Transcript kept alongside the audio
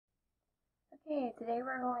Okay, today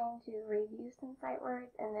we're going to review some sight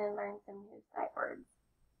words and then learn some new sight words.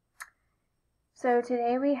 So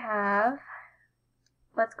today we have,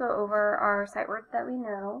 let's go over our sight words that we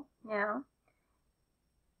know now.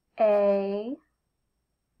 A,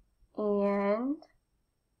 and,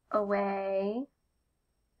 away,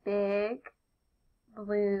 big,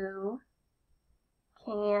 blue,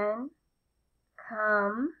 can,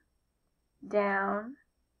 come, down,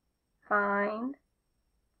 find,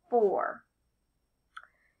 for.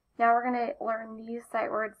 Now we're going to learn these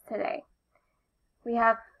sight words today. We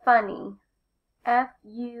have funny, F-U-N-N-Y,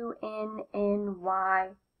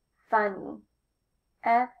 funny,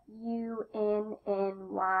 F-U-N-N-Y,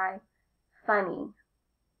 funny.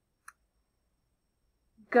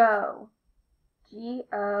 Go,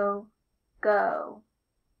 G-O, go,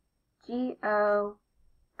 G-O,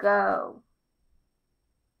 go.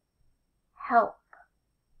 Help,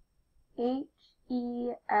 H-E-L-P,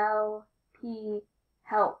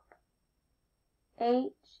 help,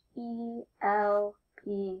 H-E-L-P,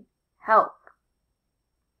 help.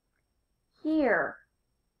 Hear,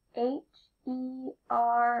 H-E-R-E,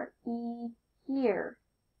 hear,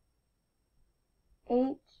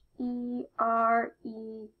 H-E-R-E,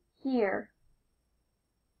 hear.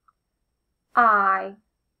 I,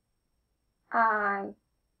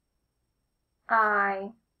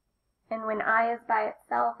 and when I is by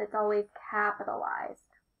itself, it's always capitalized.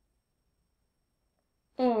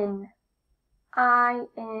 In,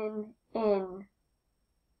 I-N,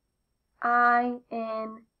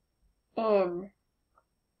 I-N,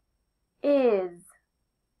 is,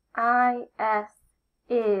 I-S,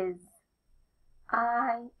 is,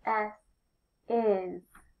 I-S, is.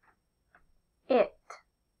 It,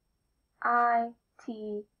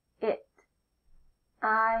 I-T, it,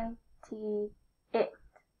 I-T, it,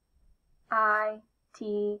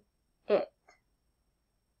 I-T, it.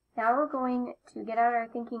 Now we're going to get out our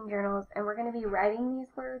thinking journals and we're going to be writing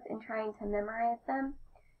these words and trying to memorize them,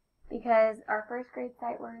 because our first grade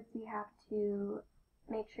sight words, we have to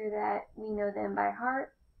make sure that we know them by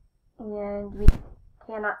heart and we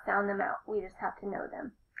cannot sound them out. We just have to know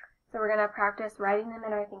them. So we're going to practice writing them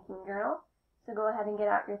in our thinking journal. So go ahead and get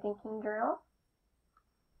out your thinking journal.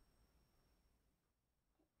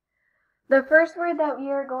 The first word that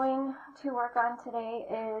we are going to work on today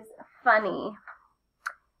is funny.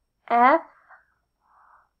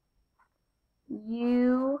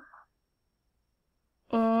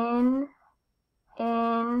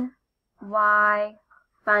 F-U-N-N-Y,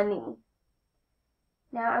 funny.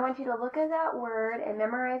 Now I want you to look at that word and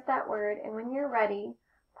memorize that word, and when you're ready,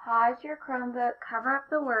 pause your Chromebook, cover up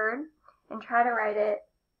the word, and try to write it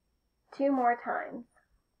 2 more times.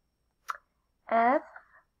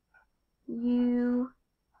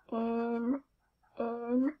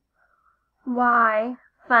 F-U-N-N-Y,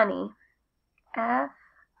 funny. F-U-N-N-Y,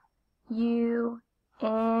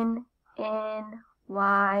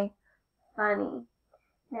 funny.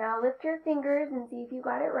 Now lift your fingers and see if you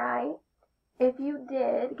got it right. If you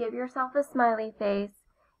did, give yourself a smiley face.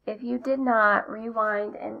 If you did not,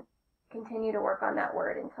 rewind and continue to work on that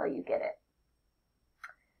word until you get it.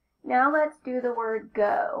 Now let's do the word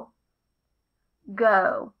go.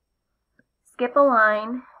 Go. Skip a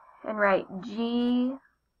line and write G-O,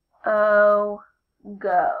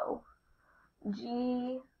 go.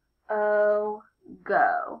 G-O,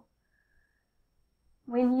 go.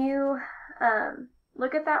 When you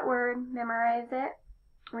look at that word, memorize it.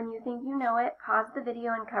 When you think you know it, pause the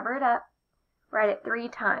video and cover it up. Write it 3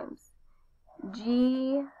 times.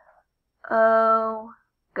 G-O,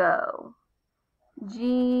 go.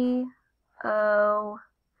 G-O,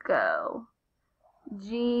 go.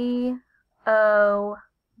 G-O,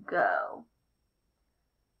 go.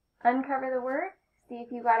 Uncover the word. See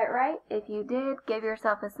if you got it right. If you did, give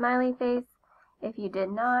yourself a smiley face. If you did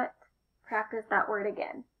not, practice that word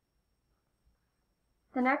again.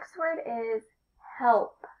 The next word is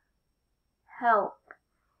help. Help.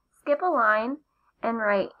 Skip a line and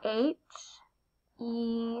write H-E-L-P,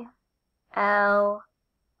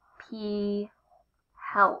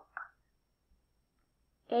 help.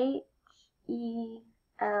 H-E-L-P,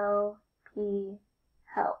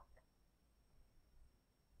 help.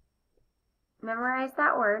 Memorize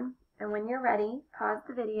that word, and when you're ready, pause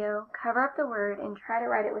the video, cover up the word, and try to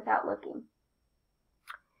write it without looking.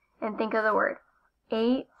 And think of the word.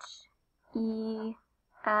 H-E-L-P,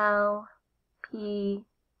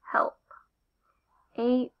 help.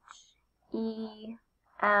 H-E-L-P,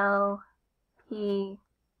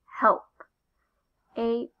 help.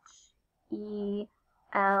 H-E-L-P,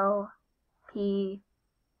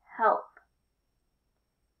 help.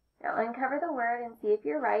 Now uncover the word and see if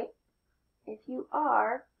you're right. If you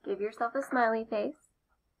are, give yourself a smiley face.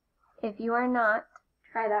 If you are not,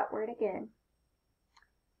 try that word again.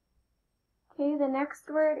 Okay, the next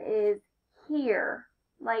word is here,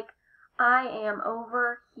 like I am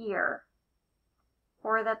over here,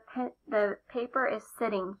 or the paper is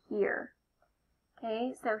sitting here.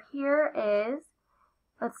 Okay, so here is,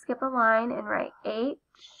 let's skip a line and write H-E-R-E,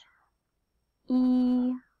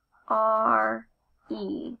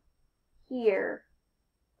 here.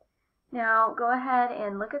 Now go ahead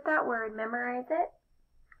and look at that word, memorize it,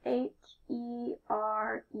 H-E-R-E,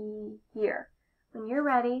 here. When you're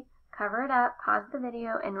ready, cover it up, pause the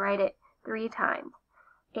video, and write it 3 times.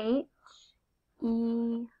 H-E-R-E,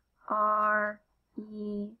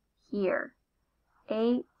 here.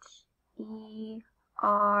 H-E-R-E,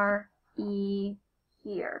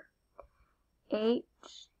 here.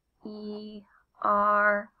 H-E-R-E,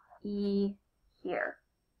 here.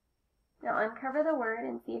 Now uncover the word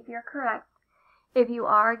and see if you're correct. If you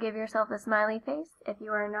are, give yourself a smiley face. If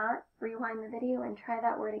you are not, rewind the video and try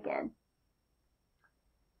that word again.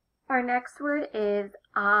 Our next word is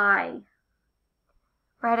I.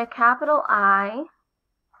 Write a capital I,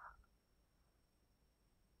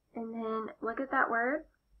 and then look at that word,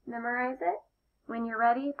 memorize it. When you're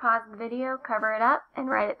ready, pause the video, cover it up, and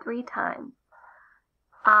write it 3 times.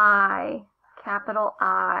 I, capital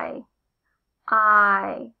I.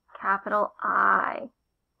 I, capital I.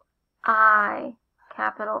 I,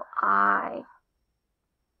 capital I.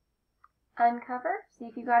 Uncover, see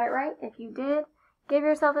if you got it right. If you did, give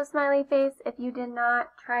yourself a smiley face. If you did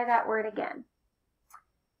not, try that word again.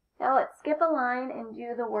 Now let's skip a line and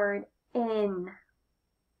do the word in.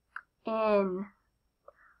 In.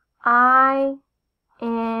 I,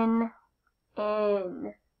 in.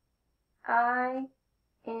 I,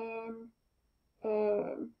 in.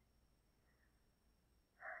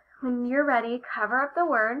 When you're ready, cover up the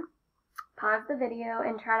word, pause the video,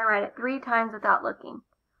 and try to write it 3 times without looking.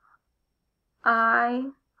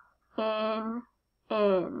 I, in.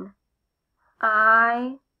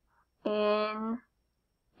 I, in.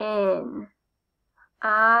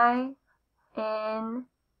 I, in.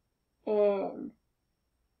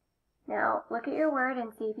 Now, look at your word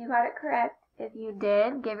and see if you got it correct. If you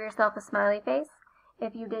did, give yourself a smiley face.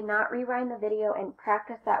 If you did not, rewind the video and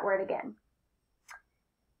practice that word again.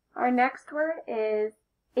 Our next word is.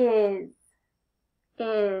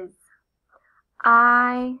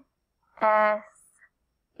 I-S,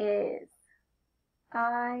 is.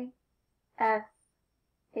 I-S,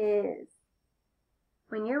 is.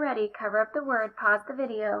 When you're ready, cover up the word, pause the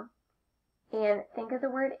video, and think of the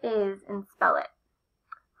word is and spell it.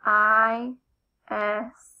 I-S,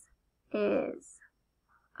 is.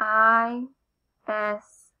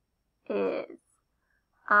 I-S, is.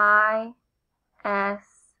 I-S,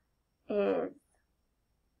 is.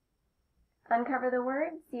 Uncover the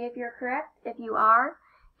word, see if you're correct. If you are,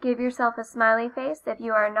 give yourself a smiley face. If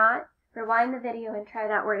you are not, rewind the video and try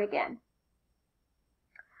that word again.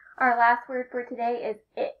 Our last word for today is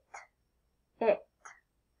it. It.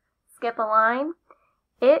 Skip a line.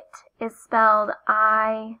 It is spelled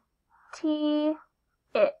I-T,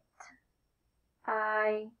 it.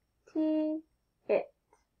 I-T, it.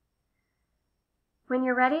 When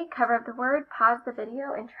you're ready, cover up the word, pause the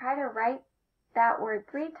video, and try to write that word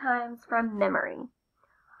 3 times from memory.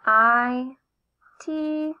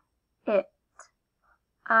 I-T, it.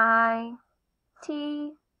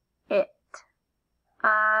 I-T, it.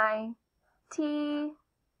 I-T,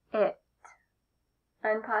 it.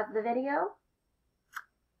 Unpause the video.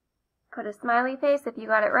 Put a smiley face if you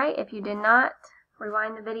got it right. If you did not,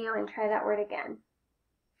 rewind the video and try that word again.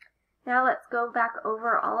 Now let's go back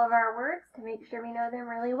over all of our words to make sure we know them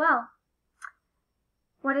really well.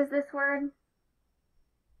 What is this word?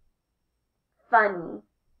 Funny.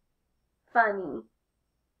 Funny.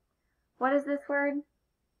 What is this word?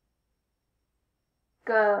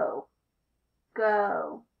 Go.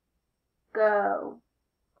 Go. Go.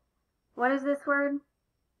 What is this word?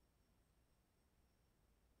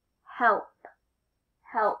 Help.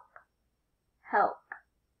 Help. Help.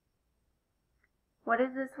 What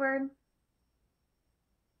is this word?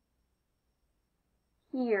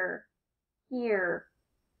 Here. Here.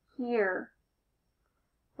 Here.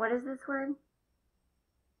 What is this word?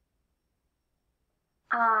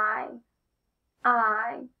 I.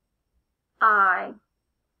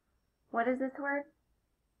 What is this word?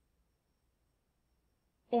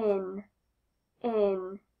 In.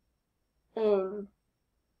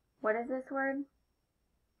 What is this word?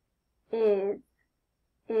 Is.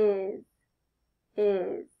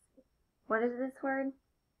 What is this word?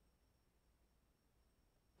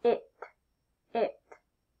 It.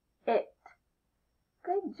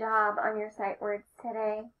 Good job on your sight words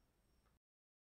today.